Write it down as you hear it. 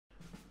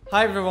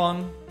Hi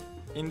everyone!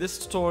 In this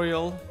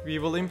tutorial, we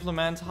will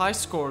implement high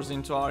scores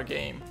into our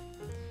game.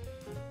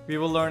 We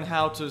will learn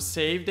how to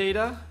save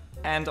data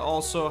and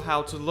also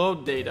how to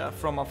load data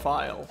from a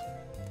file.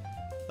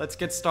 Let's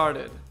get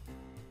started.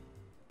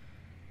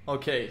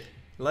 Okay,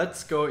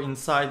 let's go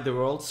inside the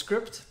world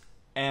script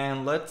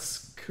and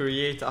let's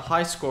create a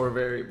high score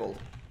variable.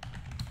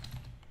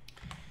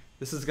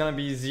 This is gonna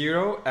be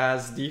 0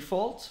 as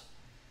default,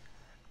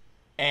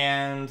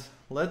 and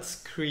let's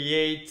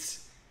create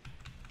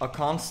a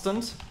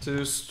constant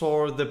to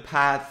store the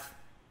path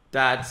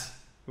that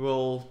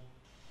we'll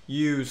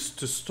use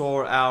to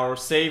store our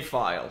save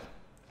file.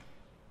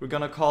 We're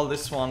gonna call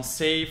this one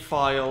save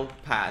file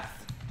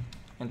path,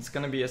 and it's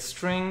gonna be a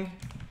string.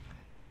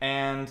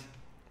 And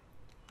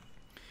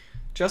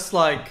just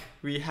like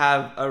we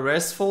have a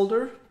res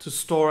folder to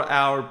store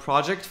our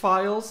project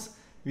files,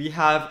 we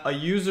have a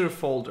user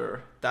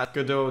folder that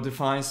Godot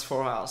defines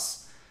for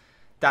us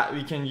that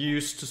we can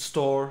use to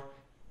store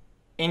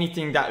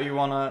anything that we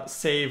want to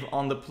save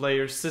on the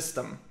player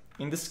system.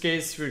 In this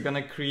case, we're going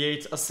to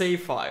create a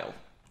save file.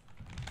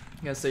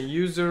 I'm going to say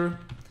user,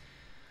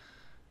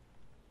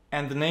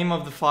 and the name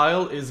of the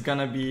file is going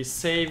to be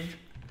save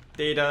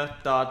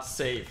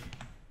data.save.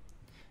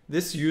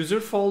 This user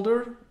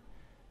folder,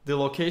 the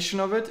location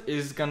of it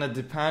is going to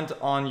depend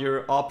on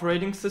your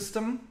operating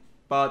system,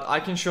 but I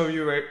can show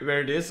you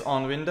where it is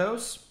on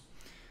Windows.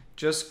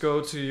 Just go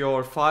to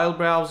your file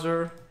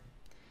browser,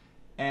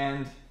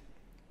 and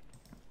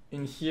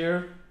in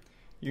here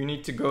you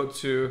need to go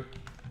to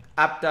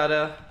app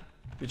data,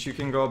 which you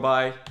can go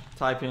by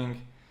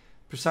typing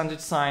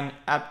 %,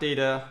 app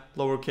data,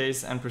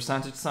 lowercase, and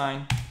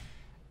 %,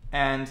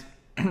 and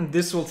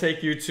this will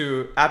take you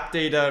to app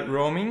data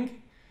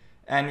roaming.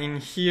 And in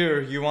here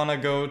you want to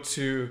go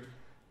to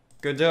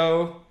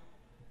Godot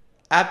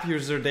app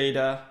user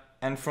data,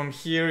 and from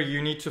here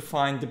you need to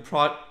find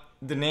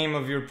the name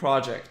of your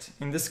project.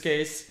 In this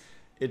case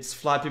it's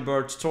Flappy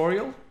Bird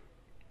tutorial,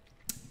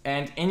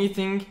 and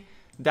anything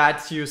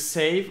that you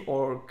save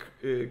or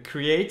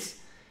create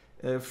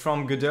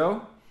from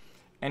Godot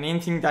and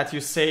anything that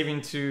you save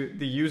into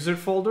the user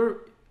folder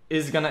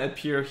is gonna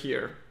appear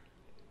here.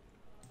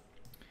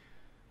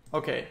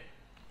 Okay,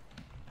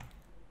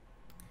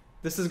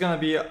 this is gonna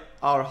be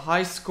our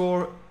high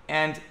score,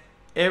 and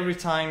every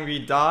time we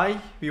die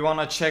we want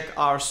to check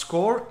our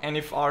score, and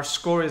if our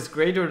score is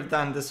greater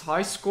than this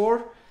high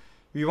score,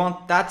 we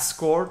want that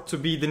score to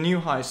be the new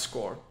high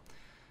score.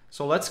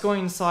 So let's go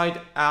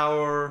inside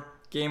our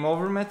game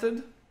over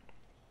method,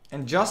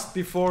 and just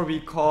before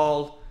we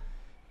call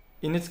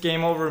init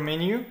game over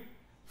menu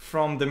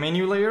from the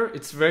menu layer,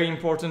 it's very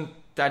important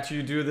that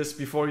you do this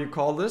before you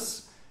call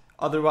this,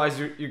 otherwise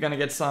you're gonna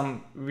get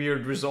some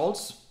weird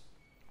results.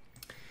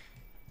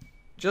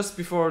 Just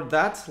before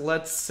that,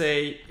 let's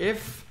say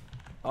if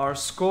our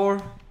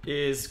score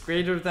is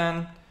greater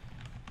than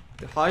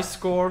the high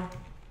score,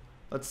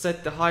 let's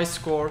set the high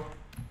score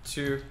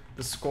to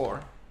the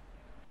score.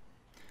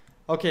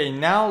 Okay,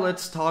 now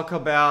let's talk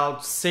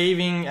about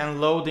saving and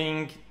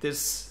loading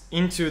this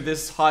into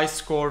this high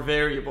score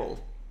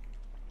variable.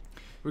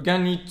 We're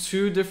gonna need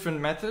two different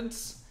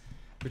methods,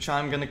 which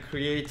I'm gonna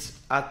create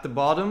at the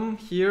bottom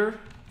here.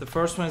 The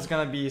first one is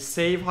gonna be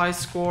save high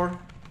score,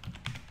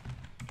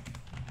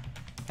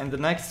 and the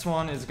next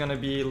one is gonna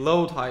be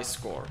load high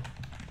score.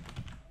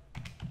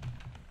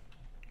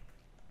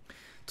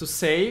 To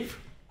save,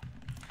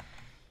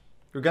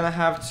 we're gonna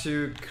have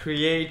to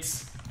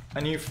create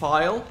a new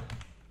file,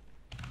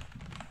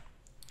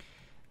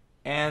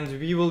 and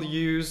we will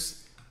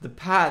use the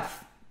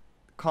path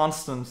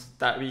constant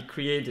that we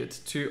created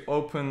to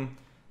open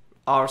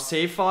our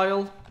save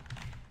file.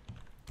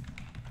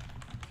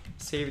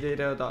 Save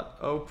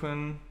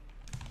data.open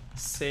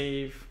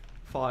save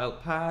file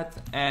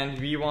path, and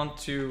we want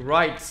to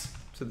write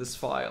to this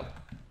file.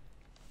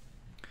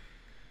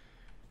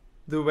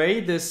 The way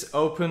this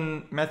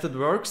open method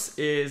works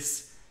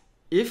is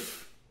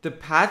if the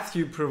path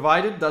you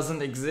provided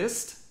doesn't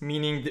exist,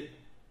 meaning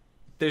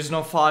there's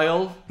no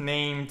file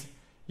named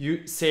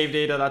save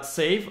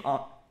data.save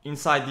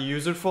inside the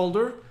user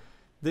folder,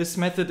 this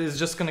method is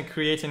just going to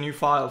create a new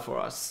file for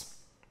us.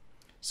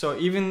 So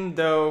even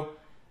though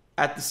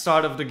at the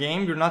start of the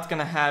game you're not going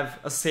to have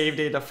a save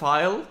data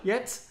file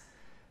yet,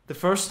 the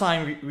first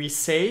time we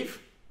save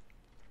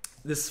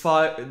this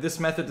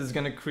method is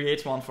going to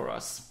create one for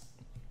us.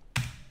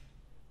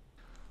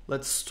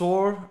 Let's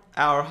store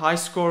our high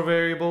score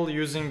variable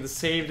using the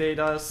save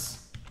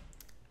data's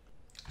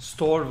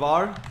store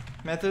var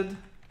method,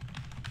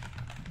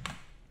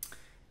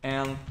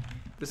 and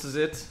this is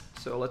it.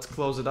 So let's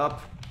close it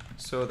up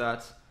so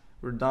that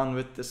we're done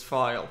with this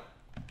file.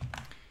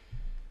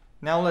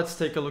 Now let's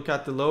take a look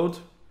at the load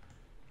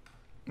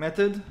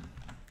method,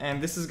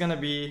 and this is going to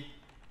be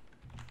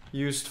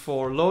used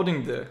for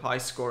loading the high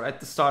score at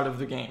the start of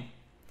the game.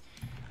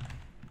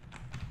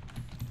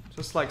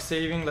 Just like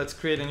saving, let's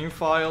create a new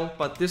file,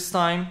 but this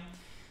time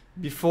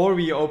before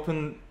we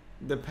open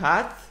the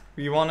path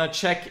we want to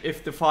check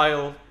if the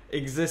file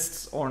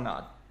exists or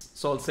not.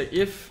 So let's say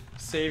if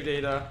save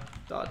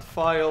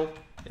data.file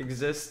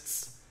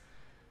exists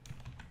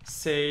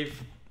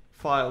save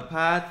file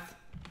path.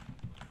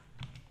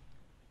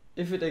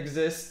 If it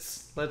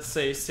exists, let's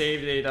say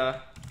save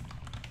data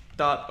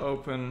dot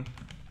open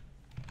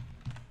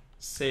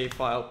save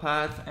file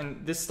path,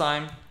 and this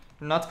time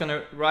we're not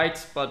gonna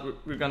write,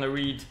 but we're gonna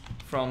read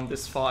from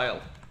this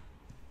file.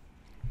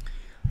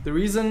 The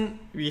reason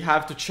we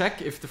have to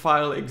check if the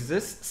file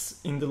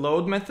exists in the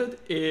load method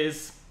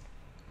is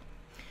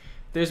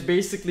there's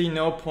basically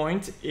no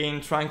point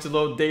in trying to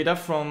load data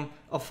from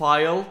a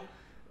file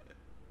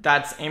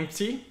that's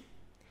empty.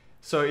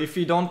 So if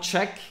we don't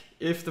check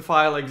if the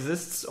file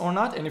exists or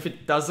not, and if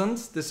it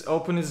doesn't, this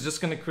open is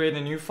just going to create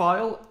a new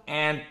file,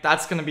 and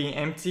that's going to be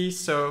empty.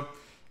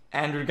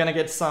 And we're going to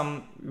get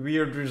some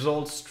weird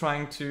results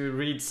trying to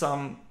read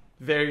some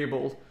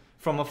variable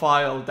from a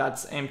file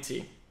that's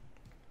empty.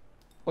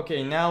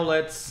 Okay, now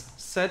let's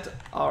set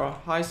our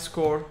high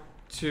score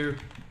to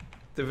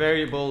the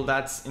variable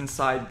that's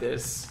inside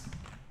this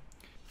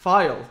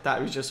file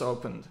that we just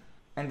opened.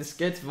 And this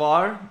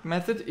getVar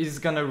method is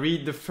gonna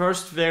read the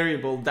first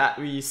variable that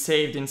we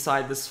saved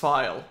inside this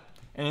file.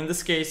 And in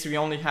this case, we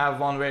only have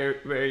one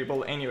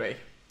variable anyway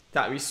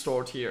that we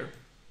stored here.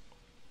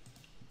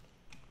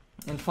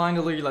 And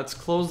finally, let's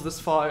close this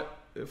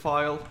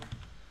file.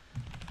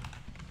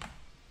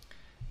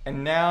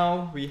 And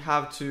now we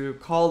have to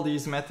call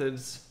these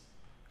methods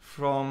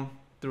from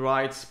the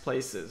right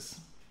places.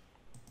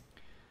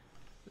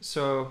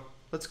 So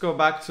let's go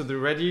back to the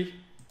ready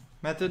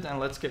method and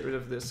let's get rid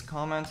of this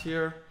comment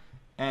here.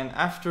 And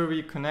after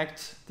we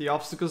connect the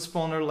obstacle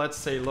spawner, let's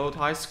say load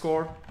high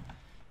score,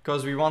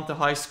 because we want the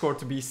high score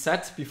to be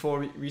set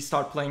before we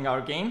start playing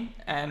our game,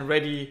 and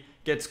ready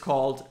gets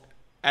called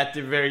at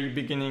the very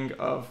beginning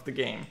of the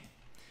game.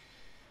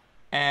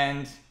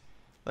 And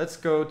let's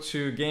go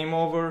to game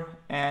over,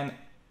 and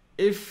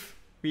if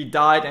we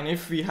died and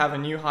if we have a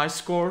new high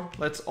score,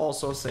 let's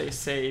also say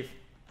save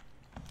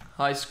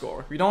high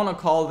score. We don't want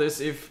to call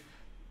this if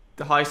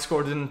the high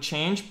score didn't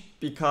change,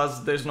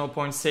 because there's no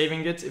point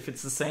saving it if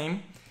it's the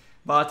same.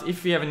 But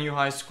if we have a new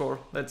high score,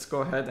 let's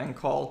go ahead and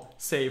call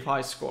save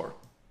high score.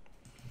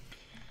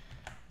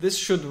 This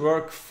should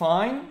work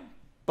fine,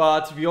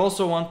 but we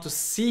also want to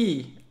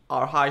see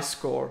our high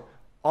score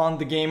on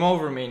the game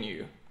over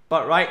menu.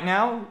 But right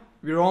now,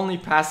 we're only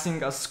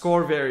passing a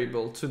score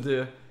variable to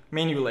the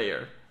menu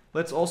layer.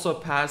 Let's also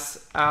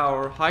pass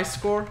our high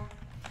score,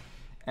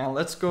 and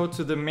let's go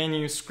to the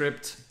menu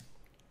script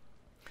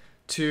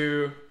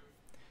to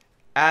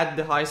add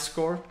the high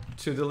score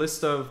to the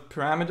list of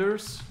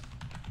parameters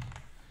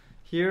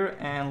here,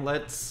 and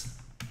let's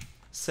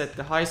set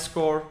the high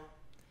score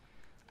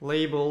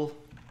label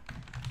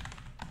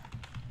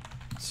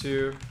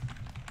to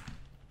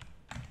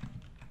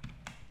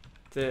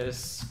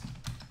this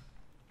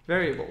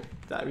variable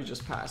that we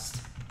just passed.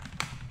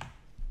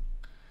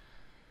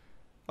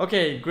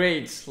 Okay,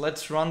 great.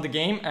 Let's run the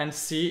game and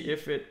see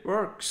if it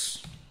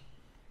works.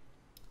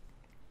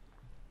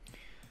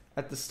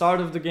 At the start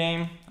of the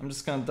game, I'm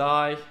just gonna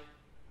die,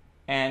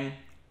 and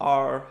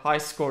our high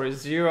score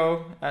is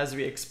 0 as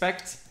we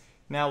expect.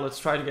 Now let's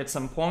try to get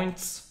some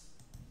points.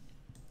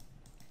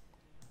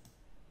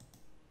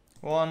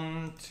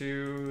 1,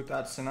 2,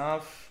 that's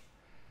enough.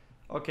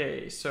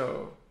 Okay,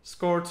 so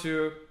score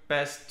 2,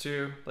 best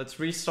 2. Let's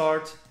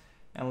restart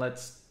and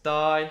let's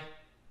die,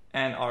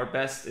 and our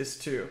best is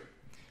 2.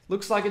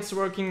 Looks like it's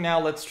working. Now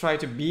let's try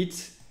to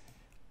beat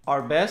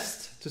our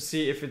best to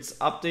see if it's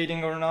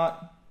updating or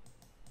not.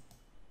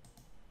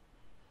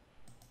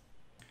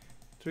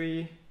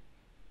 3,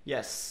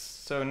 yes,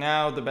 so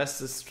now the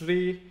best is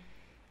 3,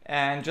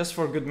 and just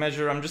for good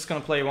measure I'm just gonna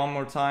play one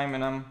more time,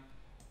 and I'm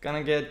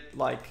gonna get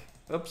like,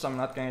 oops, I'm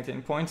not gonna get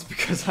any points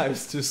because I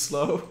was too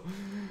slow.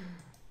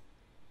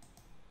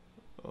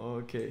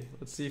 Okay,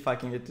 let's see if I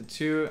can get to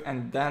 2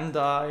 and then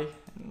die.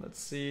 And let's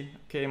see,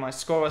 okay, my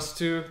score was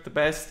 2, the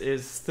best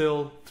is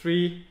still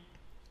 3.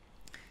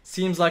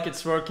 Seems like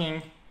it's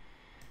working.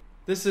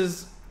 This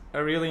is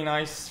a really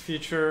nice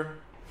feature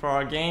for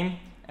our game,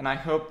 and I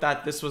hope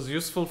that this was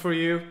useful for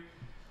you.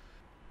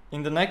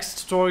 In the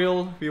next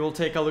tutorial, we will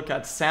take a look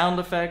at sound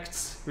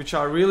effects, which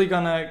are really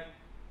gonna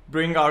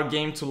bring our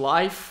game to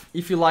life.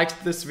 If you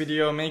liked this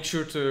video, make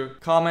sure to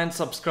comment,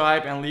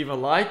 subscribe, and leave a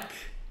like.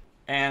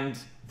 And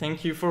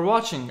thank you for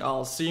watching.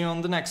 I'll see you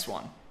on the next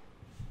one.